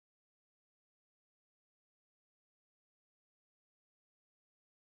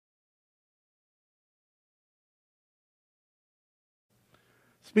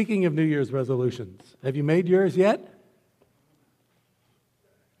Speaking of New Year's resolutions, have you made yours yet?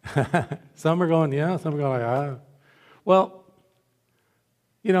 Some are going, yeah, some are going, ah. Well,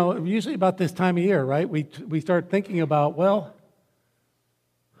 you know, usually about this time of year, right, we start thinking about, well,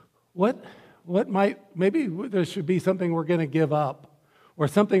 what might, maybe there should be something we're going to give up or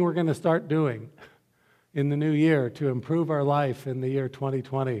something we're going to start doing in the new year to improve our life in the year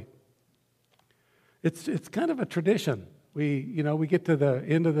 2020. It's kind of a tradition. We get to the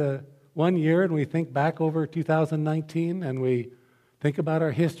end of the one year and we think back over 2019 and we think about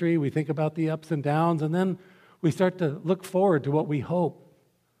our history, we think about the ups and downs, and then we start to look forward to what we hope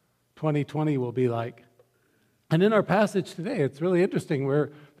 2020 will be like. And in our passage today, it's really interesting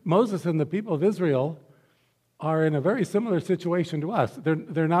where Moses and the people of Israel are in a very similar situation to us.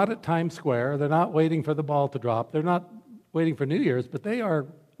 They're not at Times Square, they're not waiting for the ball to drop, they're not waiting for New Year's, but they are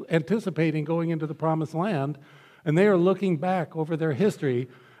anticipating going into the Promised Land. And they are looking back over their history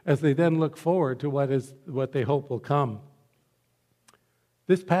as they then look forward to what they hope will come.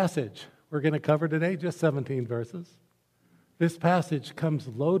 This passage we're going to cover today, just 17 verses. This passage comes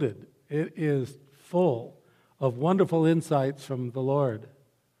loaded. It is full of wonderful insights from the Lord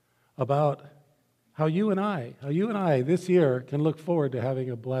about how you and I this year can look forward to having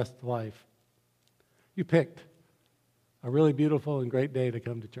a blessed life. You picked a really beautiful and great day to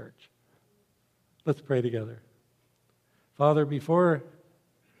come to church. Let's pray together. Father, before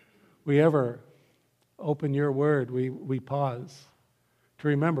we ever open your word, we pause to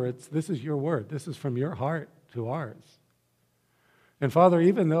remember this is your word. This is from your heart to ours. And Father,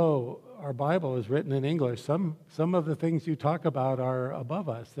 even though our Bible is written in English, some of the things you talk about are above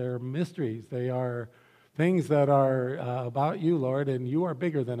us. They're mysteries. They are things that are about you, Lord, and you are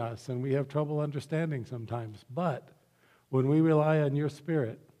bigger than us, and we have trouble understanding sometimes. But when we rely on your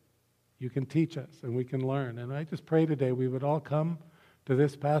Spirit, you can teach us and we can learn. And I just pray today we would all come to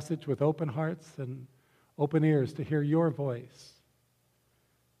this passage with open hearts and open ears to hear your voice.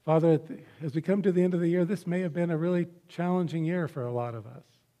 Father, as we come to the end of the year, this may have been a really challenging year for a lot of us.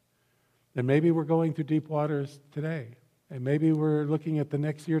 And maybe we're going through deep waters today. And maybe we're looking at the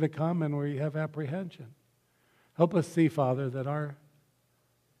next year to come and we have apprehension. Help us see, Father, that our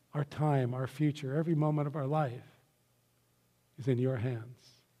time, our future, every moment of our life is in your hands.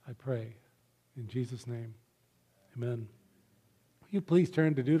 I pray in Jesus' name. Amen. Will you please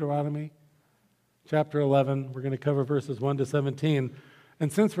turn to Deuteronomy chapter 11. We're going to cover verses 1 to 17.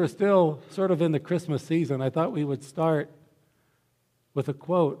 And since we're still sort of in the Christmas season, I thought we would start with a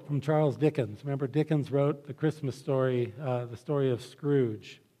quote from Charles Dickens. Remember, Dickens wrote the Christmas story, the story of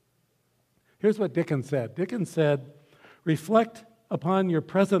Scrooge. Here's what Dickens said. Dickens said, "Reflect upon your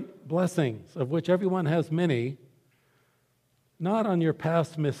present blessings, of which everyone has many, not on your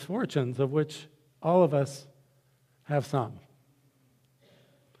past misfortunes, of which all of us have some."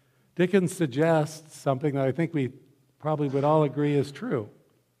 Dickens suggests something that I think we probably would all agree is true,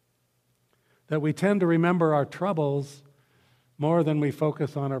 that we tend to remember our troubles more than we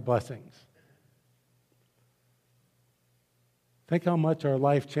focus on our blessings. Think how much our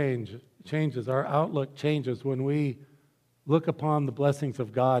life changes, our outlook changes when we look upon the blessings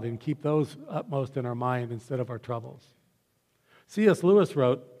of God and keep those upmost in our mind instead of our troubles. C.S. Lewis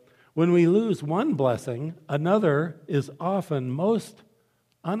wrote, "When we lose one blessing, another is often most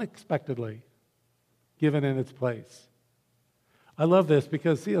unexpectedly given in its place." I love this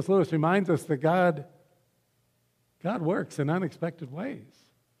because C.S. Lewis reminds us that God works in unexpected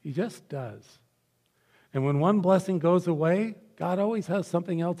ways. He just does. And when one blessing goes away, God always has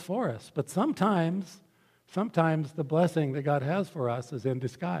something else for us. But sometimes the blessing that God has for us is in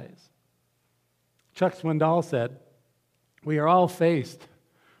disguise. Chuck Swindoll said, "We are all faced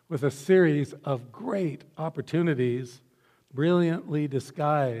with a series of great opportunities brilliantly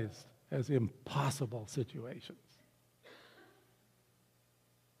disguised as impossible situations."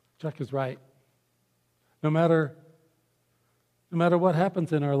 Chuck is right. No matter what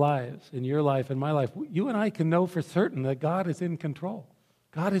happens in our lives, in your life, in my life, you and I can know for certain that God is in control.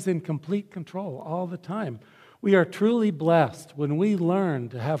 God is in complete control all the time. We are truly blessed when we learn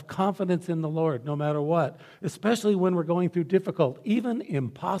to have confidence in the Lord no matter what, especially when we're going through difficult, even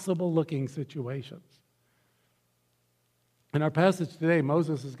impossible-looking situations. In our passage today,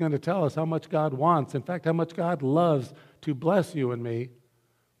 Moses is going to tell us how much God wants, in fact, how much God loves to bless you and me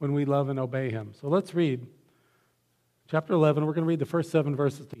when we love and obey him. So let's read chapter 11. We're going to read the first 7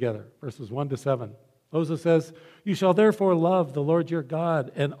 verses together, verses 1 to 7. Moses says, "You shall therefore love the Lord your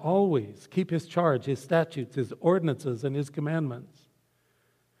God and always keep his charge, his statutes, his ordinances, and his commandments.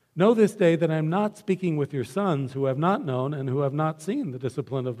 Know this day that I am not speaking with your sons who have not known and who have not seen the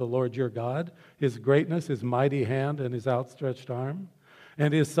discipline of the Lord your God, his greatness, his mighty hand, and his outstretched arm.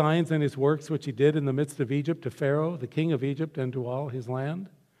 and his signs and his works which he did in the midst of Egypt to Pharaoh, the king of Egypt, and to all his land?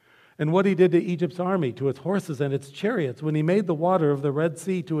 And what he did to Egypt's army, to its horses and its chariots, when he made the water of the Red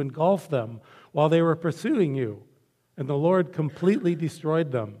Sea to engulf them while they were pursuing you, and the Lord completely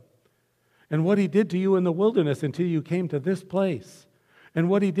destroyed them. And what he did to you in the wilderness until you came to this place, and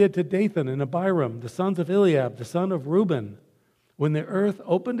what he did to Dathan and Abiram, the sons of Eliab, the son of Reuben, when the earth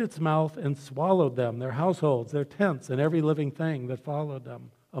opened its mouth and swallowed them, their households, their tents, and every living thing that followed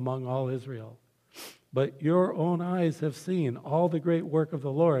them among all Israel. But your own eyes have seen all the great work of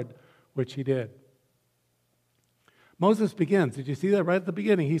the Lord, which he did. Moses begins. Did you see that right at the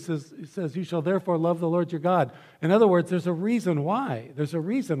beginning? He says, you shall therefore love the Lord your God. In other words, there's a reason why. There's a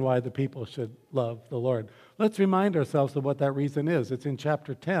reason why the people should love the Lord. Let's remind ourselves of what that reason is. It's in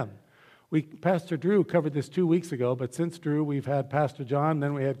chapter 10. Pastor Drew covered this 2 weeks ago, but since Drew, we've had Pastor John,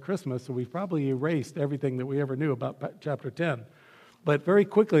 then we had Christmas, so we've probably erased everything that we ever knew about chapter 10. But very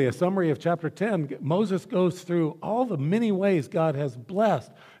quickly, a summary of chapter 10, Moses goes through all the many ways God has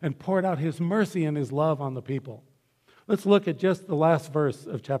blessed and poured out his mercy and his love on the people. Let's look at just the last verse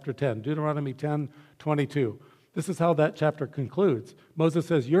of chapter 10, Deuteronomy 10:22. This is how that chapter concludes. Moses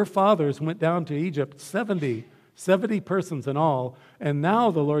says, your fathers went down to Egypt, 70 persons in all, and now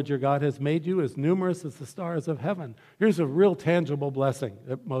the Lord your God has made you as numerous as the stars of heaven. Here's a real tangible blessing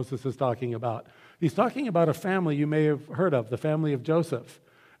that Moses is talking about. He's talking about a family you may have heard of, the family of Joseph.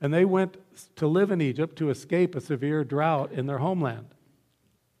 And they went to live in Egypt to escape a severe drought in their homeland.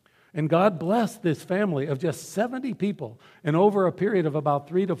 And God blessed this family of just 70 people. And over a period of about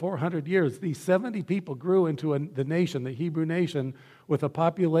 300 to 400 years, these 70 people grew into the nation, the Hebrew nation, with a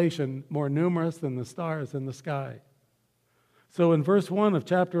population more numerous than the stars in the sky. So in verse 1 of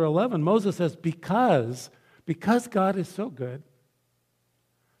chapter 11, Moses says, because God is so good,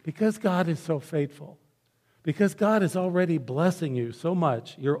 because God is so faithful, because God is already blessing you so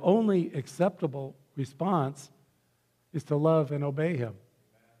much, your only acceptable response is to love and obey him.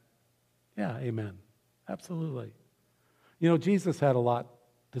 Yeah, amen. Absolutely. You know, Jesus had a lot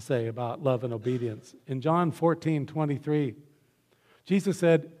to say about love and obedience. In John 14:23, Jesus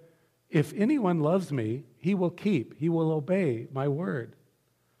said, if anyone loves me, he will obey my word.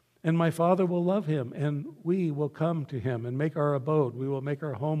 And my Father will love him, and we will come to him and make our abode. We will make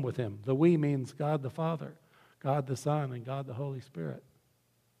our home with him. The we means God the Father, God the Son, and God the Holy Spirit.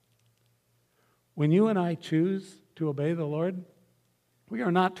 When you and I choose to obey the Lord, we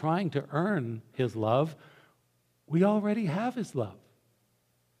are not trying to earn his love. We already have his love.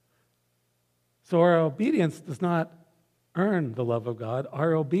 So our obedience does not earn the love of God.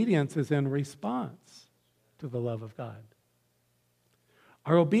 Our obedience is in response to the love of God.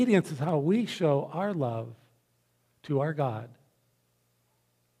 Our obedience is how we show our love to our God,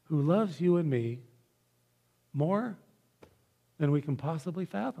 who loves you and me more than we can possibly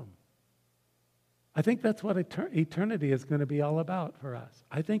fathom. I think that's what eternity is going to be all about for us.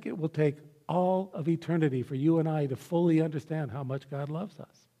 I think it will take all of eternity for you and I to fully understand how much God loves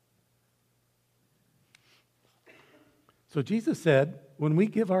us. So Jesus said, when we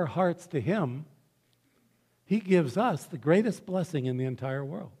give our hearts to him, he gives us the greatest blessing in the entire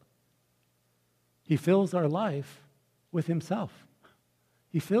world. He fills our life with himself.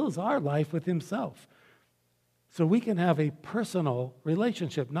 He fills our life with himself. So we can have a personal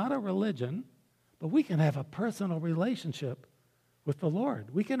relationship, not a religion, but we can have a personal relationship with the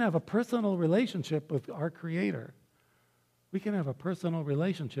Lord. We can have a personal relationship with our Creator. We can have a personal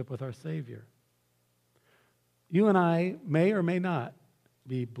relationship with our Savior. You and I may or may not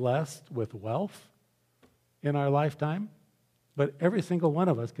be blessed with wealth in our lifetime, but every single one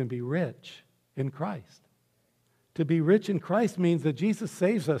of us can be rich in Christ. To be rich in Christ means that Jesus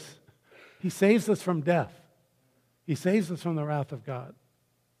saves us. He saves us from death. He saves us from the wrath of God.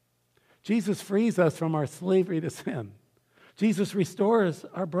 Jesus frees us from our slavery to sin. Jesus restores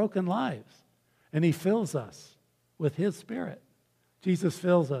our broken lives, and he fills us with his Spirit. Jesus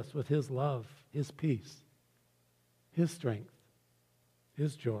fills us with his love, his peace, his strength,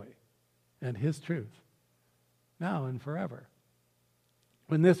 his joy, and his truth, now and forever.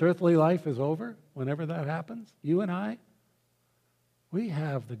 When this earthly life is over, whenever that happens, you and I, we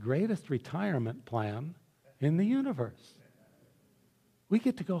have the greatest retirement plan in the universe. We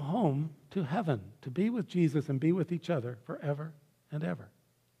get to go home to heaven, to be with Jesus and be with each other forever and ever.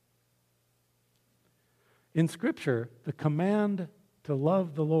 In Scripture, the command to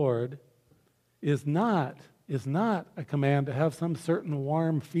love the Lord is not a command to have some certain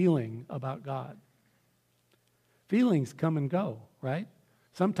warm feeling about God. Feelings come and go, right?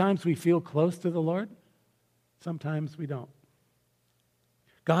 Sometimes we feel close to the Lord, sometimes we don't.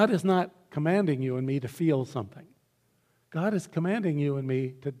 God is not commanding you and me to feel something. God is commanding you and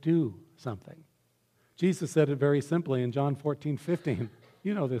me to do something. Jesus said it very simply in John 14:15.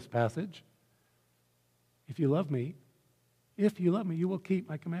 You know this passage. If you love me, you will keep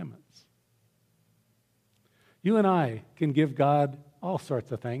my commandments. You and I can give God all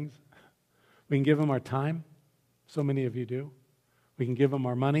sorts of things. We can give him our time. So many of you do. We can give him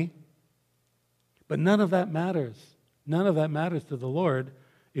our money. But none of that matters. None of that matters to the Lord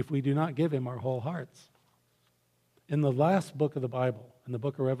if we do not give him our whole hearts. In the last book of the Bible, in the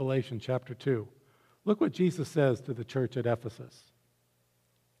book of Revelation, chapter 2, look what Jesus says to the church at Ephesus.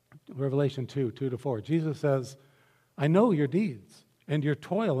 Revelation 2:2-4. Jesus says, I know your deeds and your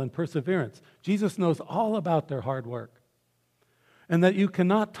toil and perseverance. Jesus knows all about their hard work. And that you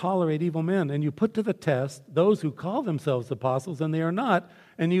cannot tolerate evil men. And you put to the test those who call themselves apostles, and they are not,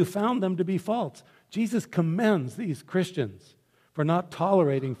 and you found them to be false. Jesus commends these Christians for not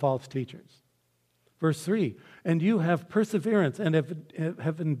tolerating false teachers. Verse 3, and you have perseverance and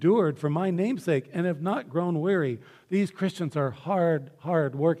have endured for my name's sake and have not grown weary. These Christians are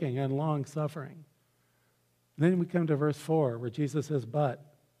hard working and long-suffering. Then we come to verse 4 where Jesus says,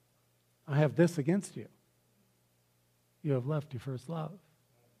 but I have this against you. You have left your first love.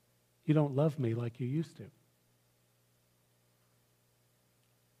 You don't love me like you used to.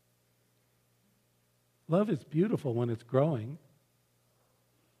 Love is beautiful when it's growing,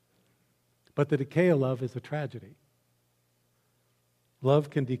 but the decay of love is a tragedy. Love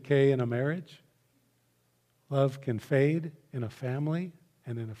can decay in a marriage. Love can fade in a family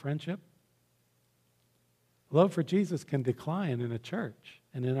and in a friendship. Love for Jesus can decline in a church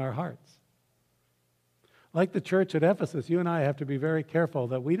and in our hearts. Like the church at Ephesus, you and I have to be very careful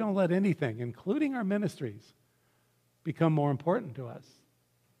that we don't let anything, including our ministries, become more important to us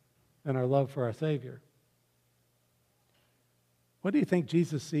than our love for our Savior. What do you think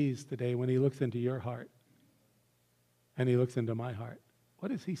Jesus sees today when he looks into your heart and he looks into my heart?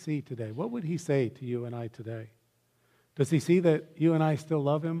 What does he see today? What would he say to you and I today? Does he see that you and I still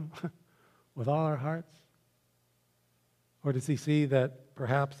love him with all our hearts? Or does he see that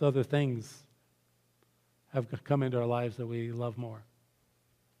perhaps other things have come into our lives that we love more?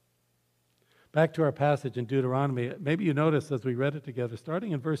 Back to our passage in Deuteronomy, maybe you noticed as we read it together,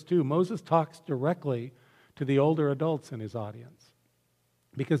 starting in verse 2, Moses talks directly to the older adults in his audience.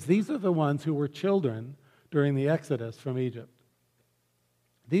 Because these are the ones who were children during the Exodus from Egypt.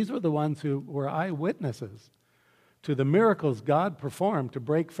 These were the ones who were eyewitnesses to the miracles God performed to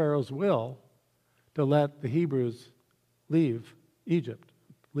break Pharaoh's will to let the Hebrews leave Egypt,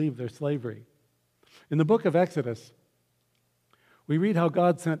 leave their slavery. In the book of Exodus, we read how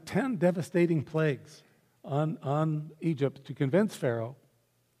God sent 10 devastating plagues on Egypt to convince Pharaoh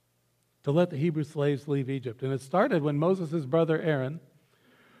to let the Hebrew slaves leave Egypt. And it started when Moses' brother Aaron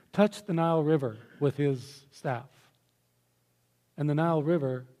touched the Nile River with his staff. And the Nile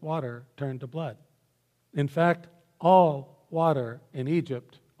River water turned to blood. In fact, all water in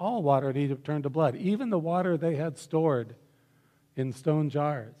Egypt turned to blood. Even the water they had stored in stone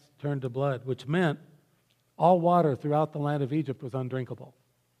jars turned to blood, which meant all water throughout the land of Egypt was undrinkable.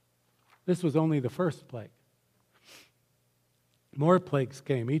 This was only the first plague. More plagues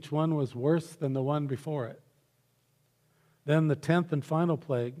came. Each one was worse than the one before it. Then the 10th and final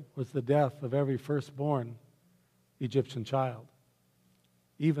plague was the death of every firstborn Egyptian child,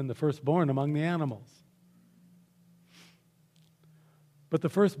 even the firstborn among the animals. But the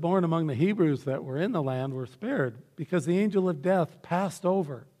firstborn among the Hebrews that were in the land were spared because the angel of death passed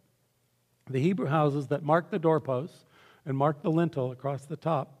over the Hebrew houses that marked the doorposts and marked the lintel across the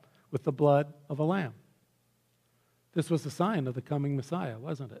top with the blood of a lamb. This was a sign of the coming Messiah,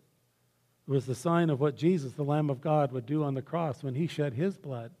 wasn't it? It was the sign of what Jesus, the Lamb of God, would do on the cross when he shed his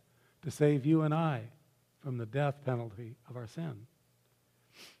blood to save you and I from the death penalty of our sin.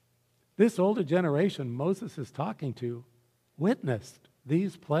 This older generation Moses is talking to witnessed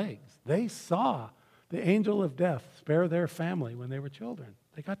these plagues. They saw the angel of death spare their family when they were children.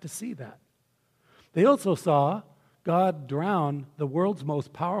 They got to see that. They also saw God drown the world's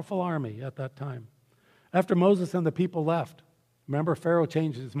most powerful army at that time. After Moses and the people left, remember, Pharaoh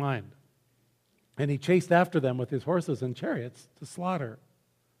changed his mind. And he chased after them with his horses and chariots to slaughter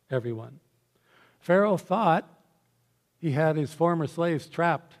everyone. Pharaoh thought he had his former slaves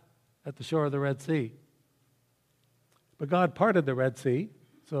trapped at the shore of the Red Sea. But God parted the Red Sea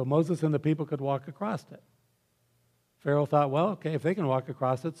so Moses and the people could walk across it. Pharaoh thought, well, okay, if they can walk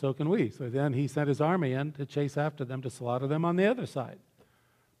across it, so can we. So then he sent his army in to chase after them, to slaughter them on the other side.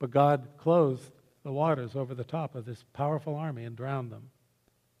 But God closed the waters over the top of this powerful army and drowned them.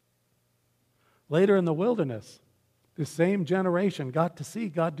 Later in the wilderness, this same generation got to see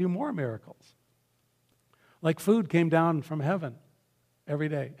God do more miracles. like food came down from heaven every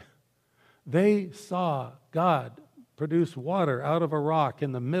day. They saw God produce water out of a rock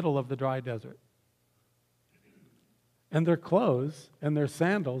in the middle of the dry desert. And their clothes and their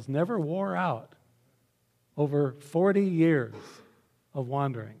sandals never wore out over 40 years of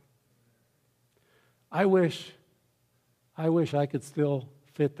wandering. I wish I could still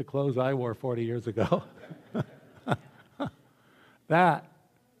fit the clothes I wore 40 years ago. That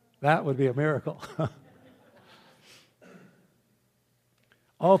would be a miracle.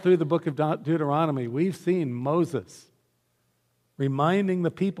 All through the book of Deuteronomy, we've seen Moses reminding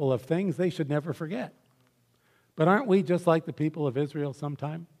the people of things they should never forget. But aren't we just like the people of Israel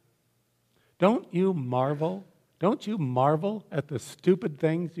sometime? Don't you marvel at the stupid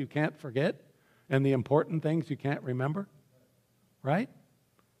things you can't forget and the important things you can't remember? Right?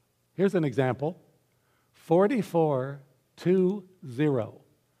 Here's an example. 4420.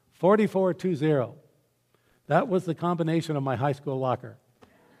 4420. That was the combination of my high school locker.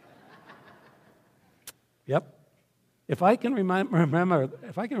 Yep. If I can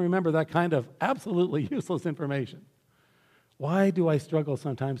remember that kind of absolutely useless information, why do I struggle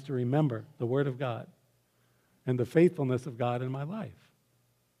sometimes to remember the Word of God and the faithfulness of God in my life?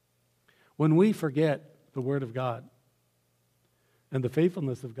 When we forget the Word of God and the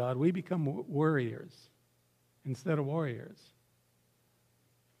faithfulness of God, we become worriers instead of warriors.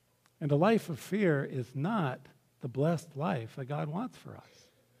 And a life of fear is not the blessed life that God wants for us.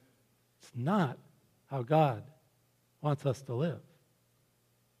 It's not how God wants us to live.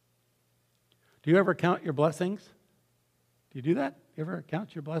 Do you ever count your blessings? Do you do that? You ever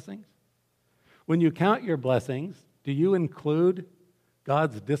count your blessings? When you count your blessings, do you include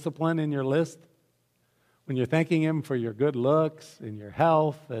God's discipline in your list? When you're thanking Him for your good looks and your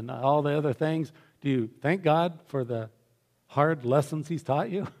health and all the other things, do you thank God for the hard lessons He's taught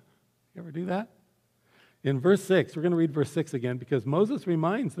you? You ever do that? In verse 6, we're going to read verse 6 again because Moses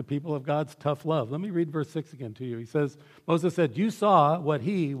reminds the people of God's tough love. Let me read verse 6 again to you. He says, Moses said, "You saw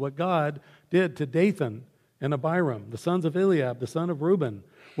what God did to Dathan and Abiram, the sons of Eliab, the son of Reuben,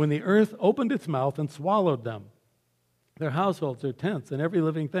 when the earth opened its mouth and swallowed them, their households, their tents, and every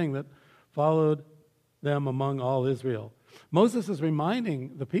living thing that followed them among all Israel." Moses is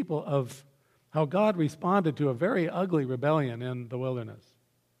reminding the people of how God responded to a very ugly rebellion in the wilderness.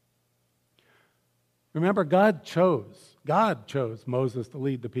 Remember, God chose Moses to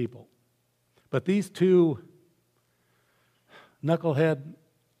lead the people. But these two knucklehead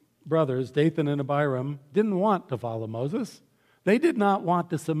brothers, Dathan and Abiram, didn't want to follow Moses. They did not want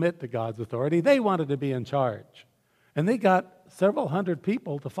to submit to God's authority. They wanted to be in charge. And they got several hundred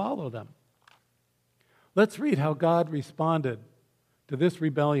people to follow them. Let's read how God responded to this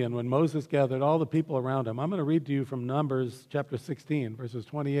rebellion when Moses gathered all the people around him. I'm going to read to you from Numbers chapter 16, verses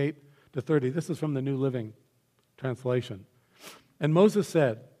 28 to 30. This is from the New Living Translation. And Moses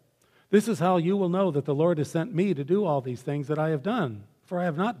said, "This is how you will know that the Lord has sent me to do all these things that I have done, for I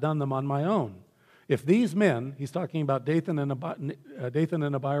have not done them on my own. If these men," he's talking about Dathan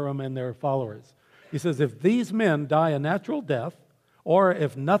and Abiram and their followers, he says, "if these men die a natural death, or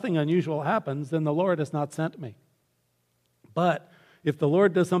if nothing unusual happens, then the Lord has not sent me. But if the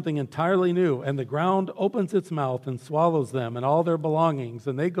Lord does something entirely new, and the ground opens its mouth and swallows them and all their belongings,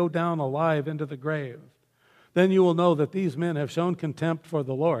 and they go down alive into the grave, then you will know that these men have shown contempt for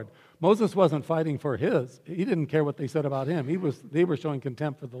the Lord." Moses wasn't fighting for his. He didn't care what they said about him. They were showing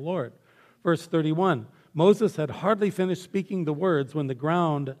contempt for the Lord. Verse 31, Moses had hardly finished speaking the words when the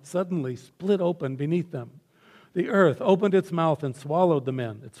ground suddenly split open beneath them. The earth opened its mouth and swallowed the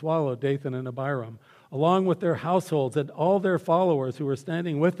men. It swallowed Dathan and Abiram, along with their households and all their followers who were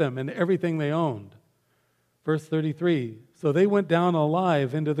standing with them and everything they owned. Verse 33, so they went down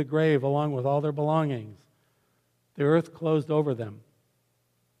alive into the grave along with all their belongings. The earth closed over them,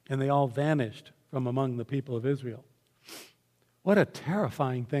 and they all vanished from among the people of Israel. What a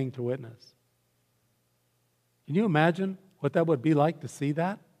terrifying thing to witness. Can you imagine what that would be like to see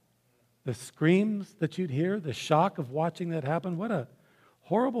that? The screams that you'd hear, the shock of watching that happen. What a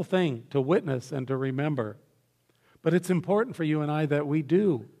horrible thing to witness and to remember. But it's important for you and I that we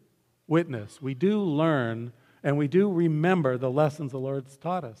do witness, we do learn, and we do remember the lessons the Lord's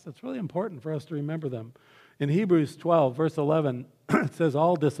taught us. It's really important for us to remember them. In Hebrews 12, verse 11, it says,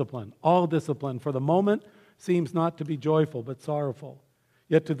 all discipline, for the moment seems not to be joyful but sorrowful.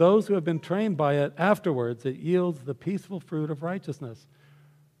 Yet to those who have been trained by it, afterwards it yields the peaceful fruit of righteousness.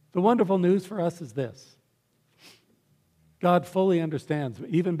 The wonderful news for us is this. God fully understands,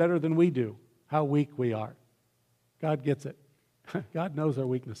 even better than we do, how weak we are. God gets it. God knows our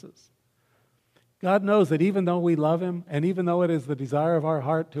weaknesses. God knows that even though we love Him, and even though it is the desire of our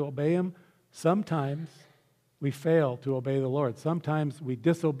heart to obey Him, sometimes we fail to obey the Lord. Sometimes we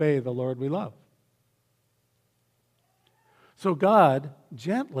disobey the Lord we love. So God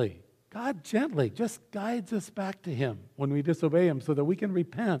gently just guides us back to Him when we disobey Him so that we can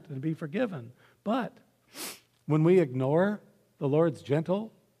repent and be forgiven. But when we ignore the Lord's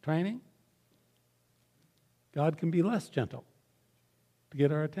gentle training, God can be less gentle to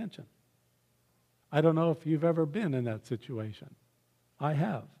get our attention. I don't know if you've ever been in that situation. I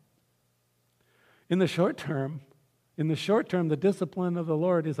have. In the short term, the discipline of the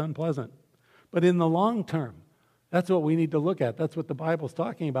Lord is unpleasant. But in the long term, that's what we need to look at. That's what the Bible's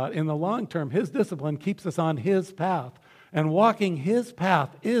talking about. In the long term, His discipline keeps us on His path. And walking His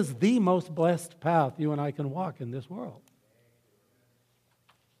path is the most blessed path you and I can walk in this world.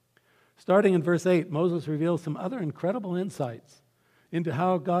 Starting in verse 8, Moses reveals some other incredible insights into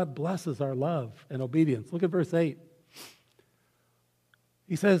how God blesses our love and obedience. Look at verse 8.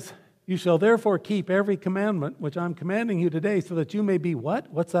 He says, "You shall therefore keep every commandment which I'm commanding you today, so that you may be" what?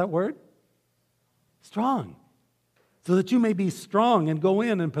 What's that word? Strong. So that you may be strong and go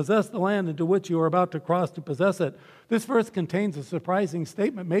in and possess the land into which you are about to cross to possess it. This verse contains a surprising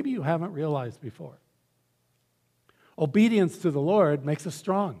statement maybe you haven't realized before. Obedience to the Lord makes us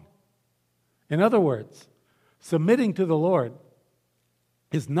strong. In other words, submitting to the Lord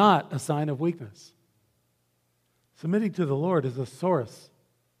is not a sign of weakness. Submitting to the Lord is a source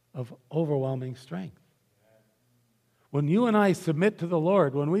of overwhelming strength. When you and I submit to the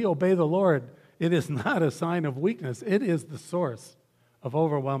Lord, when we obey the Lord, it is not a sign of weakness. It is the source of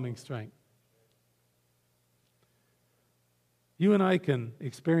overwhelming strength. You and I can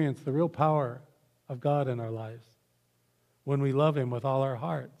experience the real power of God in our lives when we love Him with all our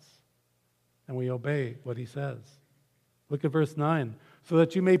hearts and we obey what He says. Look at verse 9. "So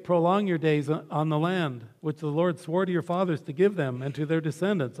that you may prolong your days on the land which the Lord swore to your fathers to give them and to their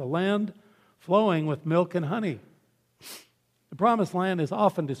descendants, a land flowing with milk and honey." The promised land is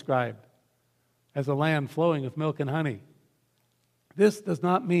often described as a land flowing with milk and honey. This does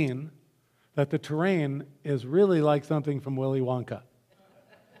not mean that the terrain is really like something from Willy Wonka.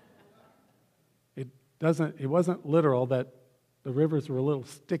 It wasn't literal that the rivers were a little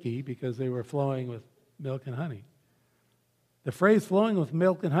sticky because they were flowing with milk and honey. The phrase "flowing with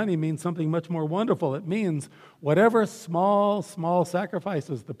milk and honey" means something much more wonderful. It means whatever small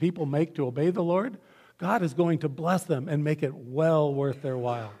sacrifices the people make to obey the Lord, God is going to bless them and make it well worth their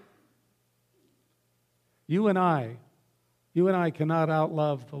while. You and I cannot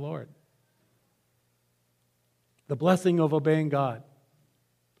outlove the Lord. The blessing of obeying God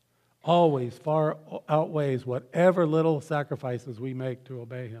always far outweighs whatever little sacrifices we make to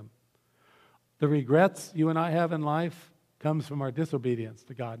obey Him. The regrets you and I have in life comes from our disobedience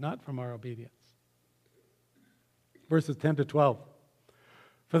to God, not from our obedience. Verses 10 to 12.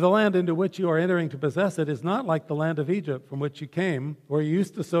 "For the land into which you are entering to possess it is not like the land of Egypt from which you came, where you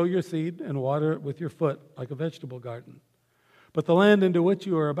used to sow your seed and water it with your foot like a vegetable garden. But the land into which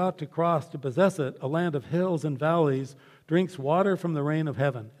you are about to cross to possess it, a land of hills and valleys, drinks water from the rain of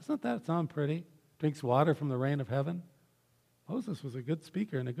heaven." Doesn't that sound pretty? Drinks water from the rain of heaven. Moses was a good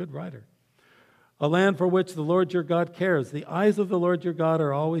speaker and a good writer. "A land for which the Lord your God cares. The eyes of the Lord your God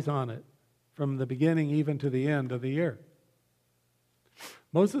are always on it, from the beginning even to the end of the year."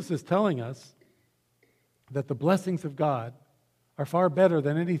 Moses is telling us that the blessings of God are far better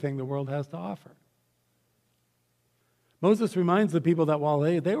than anything the world has to offer. Moses reminds the people that while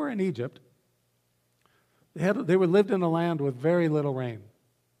they were in Egypt, they were lived in a land with very little rain.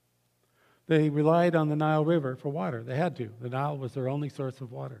 They relied on the Nile River for water. They had to. The Nile was their only source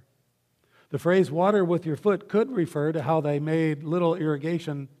of water. The phrase "water with your foot" could refer to how they made little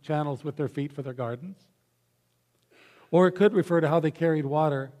irrigation channels with their feet for their gardens. Or it could refer to how they carried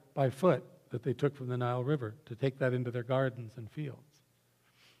water by foot that they took from the Nile River to take that into their gardens and fields.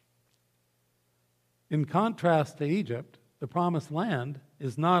 In contrast to Egypt, the Promised Land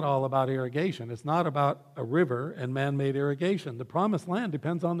is not all about irrigation. It's not about a river and man-made irrigation. The Promised Land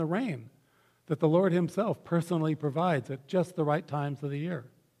depends on the rain that the Lord Himself personally provides at just the right times of the year.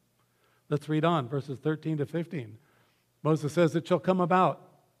 Let's read on, verses 13 to 15. Moses says, "It shall come about,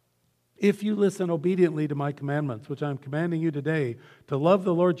 if you listen obediently to my commandments, which I'm commanding you today, to love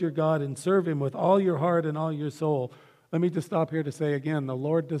the Lord your God and serve Him with all your heart and all your soul." Let me just stop here to say again, the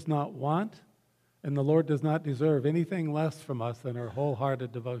Lord does not want and the Lord does not deserve anything less from us than our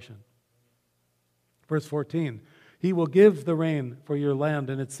wholehearted devotion. Verse 14, "He will give the rain for your land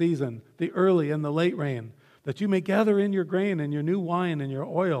in its season, the early and the late rain, that you may gather in your grain and your new wine and your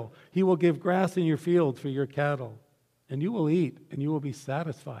oil. He will give grass in your fields for your cattle, and you will eat and you will be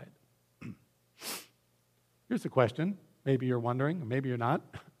satisfied." Here's a question. Maybe you're wondering, maybe you're not.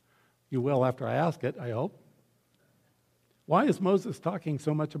 You will after I ask it, I hope. Why is Moses talking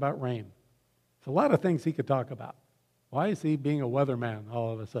so much about rain? There's a lot of things he could talk about. Why is he being a weatherman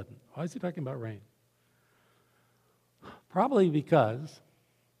all of a sudden? Why is he talking about rain? Probably because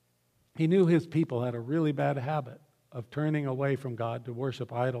he knew his people had a really bad habit of turning away from God to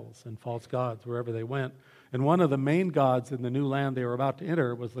worship idols and false gods wherever they went. And one of the main gods in the new land they were about to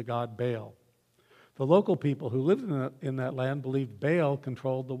enter was the god Baal. The local people who lived in that land believed Baal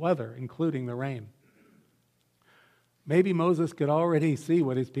controlled the weather, including the rain. Maybe Moses could already see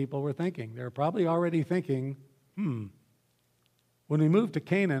what his people were thinking. They were probably already thinking, when we move to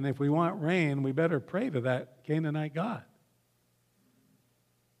Canaan, if we want rain, we better pray to that Canaanite god.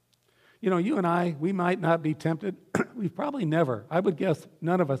 You know, you and I, we might not be tempted. We've probably never, I would guess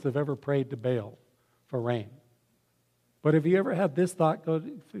none of us have ever prayed to Baal for rain. But have you ever had this thought go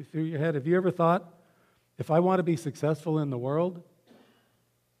through your head? Have you ever thought, if I want to be successful in the world,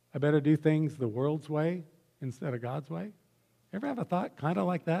 I better do things the world's way instead of God's way? Ever have a thought kind of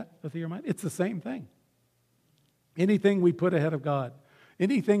like that through your mind? It's the same thing. Anything we put ahead of God,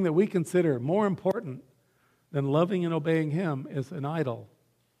 anything that we consider more important than loving and obeying Him is an idol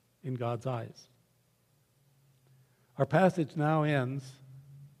in God's eyes. Our passage now ends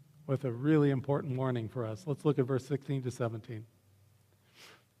with a really important warning for us. Let's look at verse 16 to 17.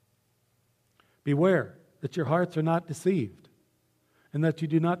 Beware that your hearts are not deceived, and that you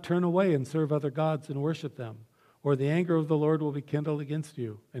do not turn away and serve other gods and worship them, or the anger of the Lord will be kindled against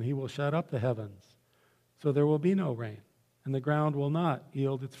you, and He will shut up the heavens, so there will be no rain, and the ground will not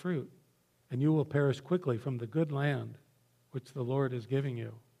yield its fruit, and you will perish quickly from the good land which the Lord is giving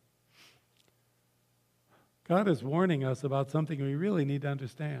you. God is warning us about something we really need to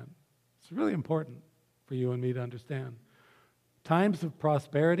understand. It's really important for you and me to understand. Times of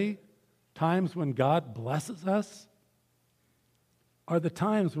prosperity, times when God blesses us, are the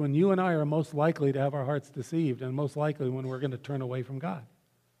times when you and I are most likely to have our hearts deceived, and most likely when we're going to turn away from God.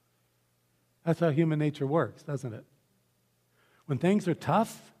 That's how human nature works, doesn't it? When things are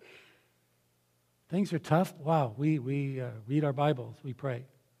tough, wow, we read our Bibles, we pray.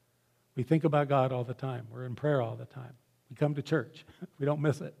 We think about God all the time. We're in prayer all the time. We come to church. We don't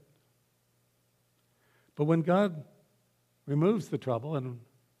miss it. But when God removes the trouble and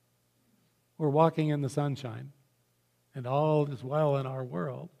we're walking in the sunshine and all is well in our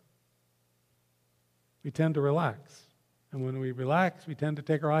world, we tend to relax. And when we relax, we tend to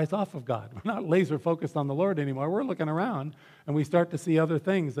take our eyes off of God. We're not laser focused on the Lord anymore. We're looking around and we start to see other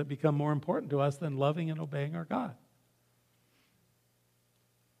things that become more important to us than loving and obeying our God.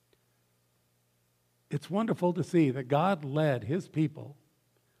 It's wonderful to see that God led His people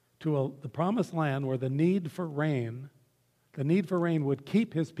to the promised land where the need for rain would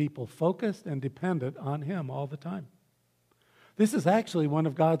keep His people focused and dependent on Him all the time. This is actually one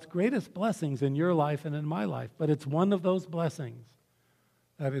of God's greatest blessings in your life and in my life, but it's one of those blessings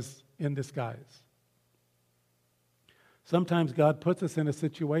that is in disguise. Sometimes God puts us in a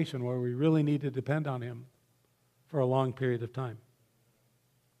situation where we really need to depend on Him for a long period of time.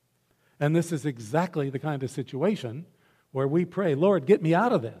 And this is exactly the kind of situation where we pray, Lord, get me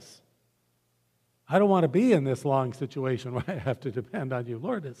out of this. I don't want to be in this long situation where I have to depend on you.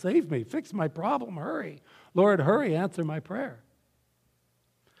 Lord, save me, fix my problem, hurry. Lord, hurry, answer my prayer.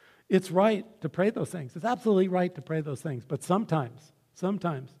 It's right to pray those things. It's absolutely right to pray those things. But sometimes,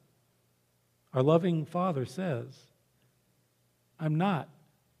 our loving Father says, I'm not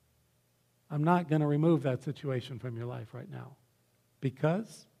going to remove that situation from your life right now,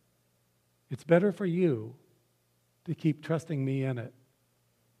 because it's better for you to keep trusting me in it.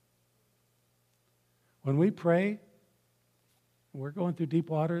 When we pray, we're going through deep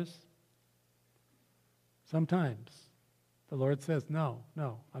waters, sometimes the Lord says, no,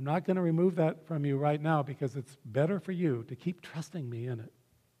 I'm not going to remove that from you right now, because it's better for you to keep trusting me in it.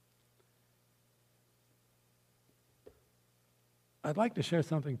 I'd like to share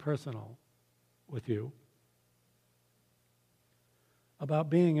something personal with you about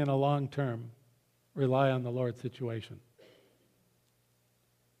being in a long-term rely on the Lord situation.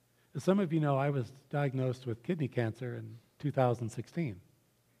 As some of you know, I was diagnosed with kidney cancer in 2016.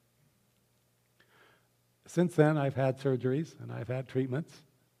 Since then, I've had surgeries and I've had treatments,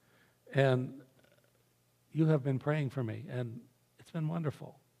 and you have been praying for me, and it's been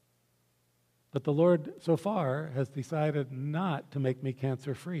wonderful. But the Lord, so far, has decided not to make me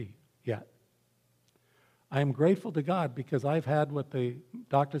cancer-free yet. I am grateful to God because I've had what the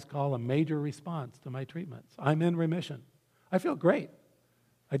doctors call a major response to my treatments. I'm in remission. I feel great.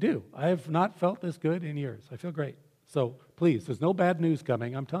 I do. I have not felt this good in years. I feel great. So please, there's no bad news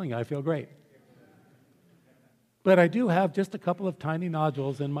coming. I'm telling you, I feel great. But I do have just a couple of tiny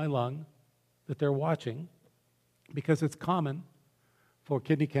nodules in my lung that they're watching. because it's common for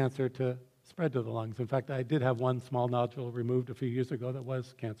kidney cancer to spread to the lungs. In fact, I did have one small nodule removed a few years ago that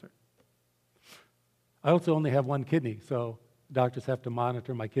was cancer. I also only have one kidney, so doctors have to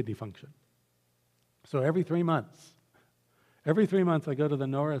monitor my kidney function. So every 3 months I go to the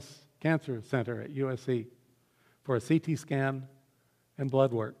Norris Cancer Center at USC for a CT scan and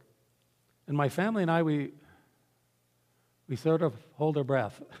blood work. And my family and I, we sort of hold our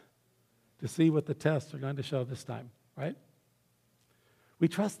breath to see what the tests are going to show this time, right? We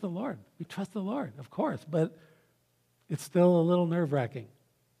trust the Lord. We trust the Lord, of course, but it's still a little nerve-wracking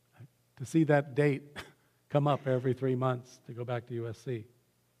to see that date come up every 3 months to go back to USC.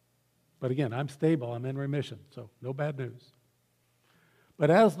 But again, I'm stable. I'm in remission, so no bad news.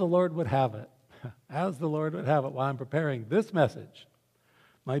 But as the Lord would have it, while I'm preparing this message,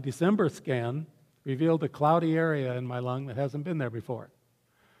 my December scan revealed a cloudy area in my lung that hasn't been there before.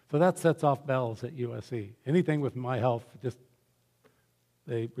 So that sets off bells at USC. Anything with my health,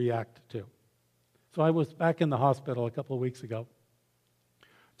 they react to. So I was back in the hospital a couple of weeks ago,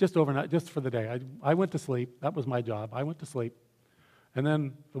 just overnight, just for the day. I went to sleep. That was my job. I went to sleep. And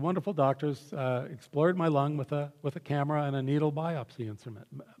then the wonderful doctors explored my lung with a camera and a needle biopsy instrument.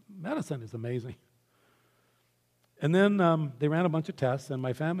 Medicine is amazing. And then they ran a bunch of tests, and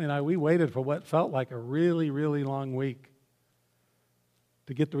my family and I, we waited for what felt like a really, really long week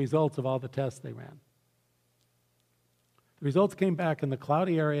to get the results of all the tests they ran. The results came back, and the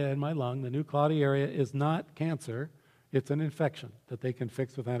cloudy area in my lung, the new cloudy area, is not cancer. It's an infection that they can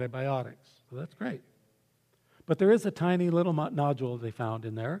fix with antibiotics. So that's great. But there is a tiny little nodule they found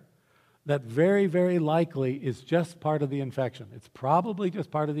in there that very, very likely is just part of the infection. It's probably just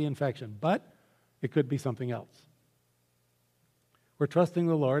part of the infection, but it could be something else. We're trusting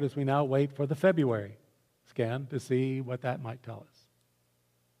the Lord as we now wait for the February scan to see what that might tell us.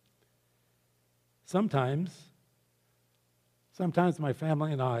 Sometimes my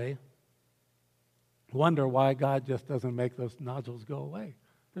family and I wonder why God just doesn't make those nodules go away.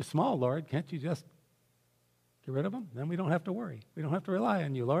 They're small, Lord. Can't you just get rid of them? Then we don't have to worry. We don't have to rely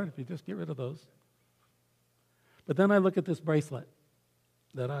on you, Lord, if you just get rid of those. But then I look at this bracelet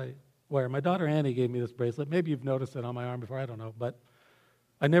that I wear. My daughter Annie gave me this bracelet. Maybe you've noticed it on my arm before, I don't know, but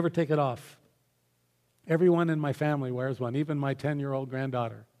I never take it off. Everyone in my family wears one. Even my 10-year-old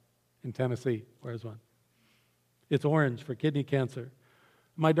granddaughter in Tennessee wears one. It's orange for kidney cancer.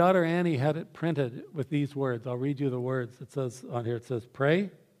 My daughter Annie had it printed with these words. I'll read you the words. It says on here, it says, pray,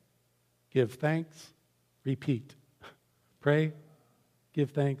 give thanks, repeat. Pray,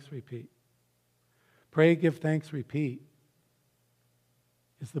 give thanks, repeat. Pray, give thanks, repeat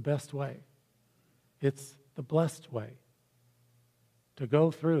is the best way. It's the blessed way to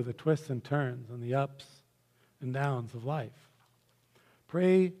go through the twists and turns and the ups and downs of life.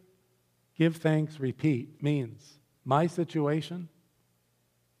 Pray, give thanks, repeat means my situation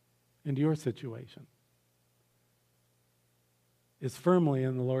and your situation is firmly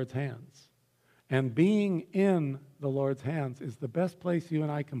in the Lord's hands. And being in the Lord's hands is the best place you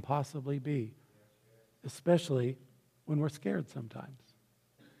and I can possibly be, especially when we're scared sometimes.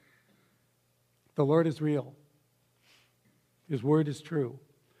 The Lord is real. His word is true.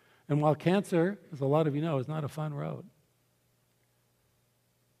 And while cancer, as a lot of you know, is not a fun road,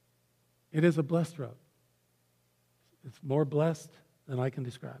 it is a blessed road. It's more blessed than I can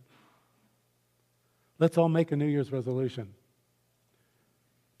describe. Let's all make a New Year's resolution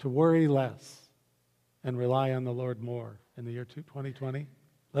to worry less and rely on the Lord more in the year 2020.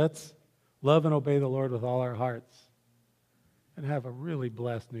 Let's love and obey the Lord with all our hearts and have a really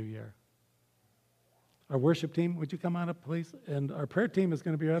blessed new year. Our worship team, would you come on up, please? And our prayer team is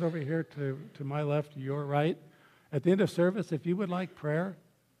going to be right over here to my left, your right. At the end of service, if you would like prayer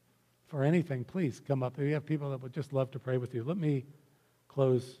for anything, please come up. We have people that would just love to pray with you. Let me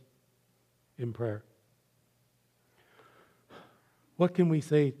close in prayer. What can we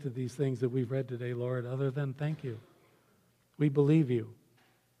say to these things that we've read today, Lord, other than thank you? We believe you.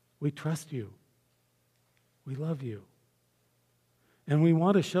 We trust you. We love you. And we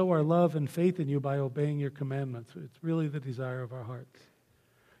want to show our love and faith in you by obeying your commandments. It's really the desire of our hearts.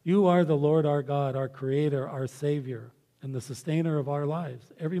 You are the Lord our God, our Creator, our Savior, and the sustainer of our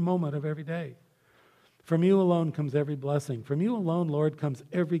lives, every moment of every day. From you alone comes every blessing. From you alone, Lord, comes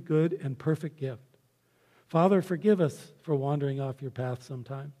every good and perfect gift. Father, forgive us for wandering off your path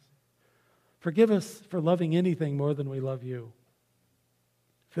sometimes. Forgive us for loving anything more than we love you.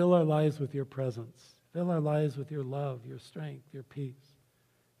 Fill our lives with your presence. Fill our lives with your love, your strength, your peace,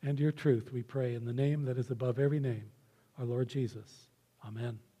 and your truth, we pray, in the name that is above every name, our Lord Jesus.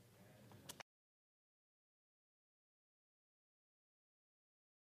 Amen.